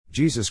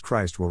Jesus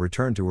Christ will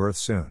return to earth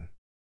soon.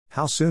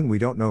 How soon we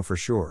don't know for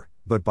sure,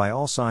 but by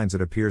all signs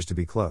it appears to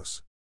be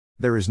close.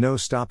 There is no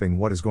stopping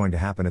what is going to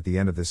happen at the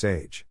end of this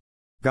age.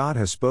 God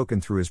has spoken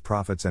through his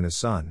prophets and his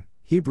Son,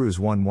 Hebrews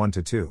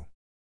 1:1-2.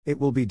 It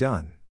will be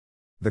done.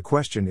 The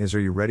question is, are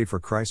you ready for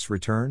Christ's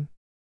return?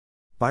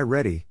 By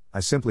ready,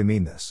 I simply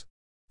mean this.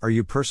 Are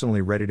you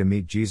personally ready to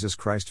meet Jesus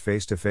Christ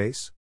face to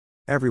face?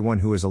 Everyone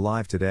who is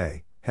alive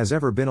today, has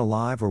ever been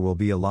alive or will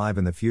be alive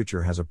in the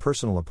future has a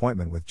personal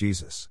appointment with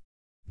Jesus.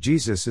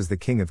 Jesus is the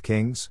King of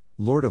Kings,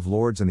 Lord of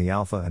Lords and the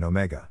Alpha and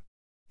Omega.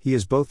 He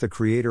is both the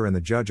Creator and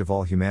the Judge of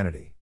all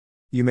humanity.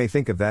 You may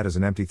think of that as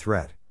an empty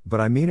threat,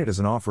 but I mean it as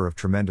an offer of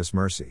tremendous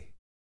mercy.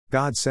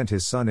 God sent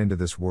his Son into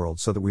this world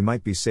so that we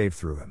might be saved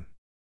through him.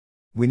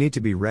 We need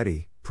to be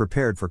ready,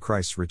 prepared for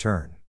Christ's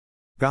return.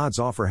 God's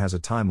offer has a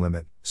time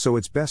limit, so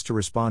it's best to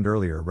respond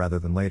earlier rather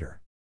than later.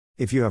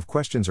 If you have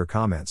questions or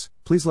comments,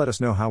 please let us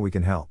know how we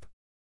can help.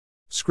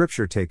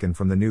 Scripture taken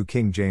from the New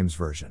King James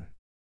Version.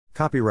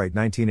 Copyright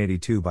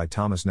 1982 by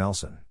Thomas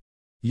Nelson.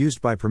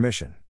 Used by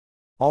permission.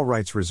 All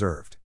rights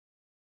reserved.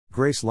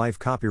 GraceLife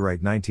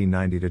copyright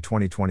 1990 to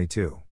 2022.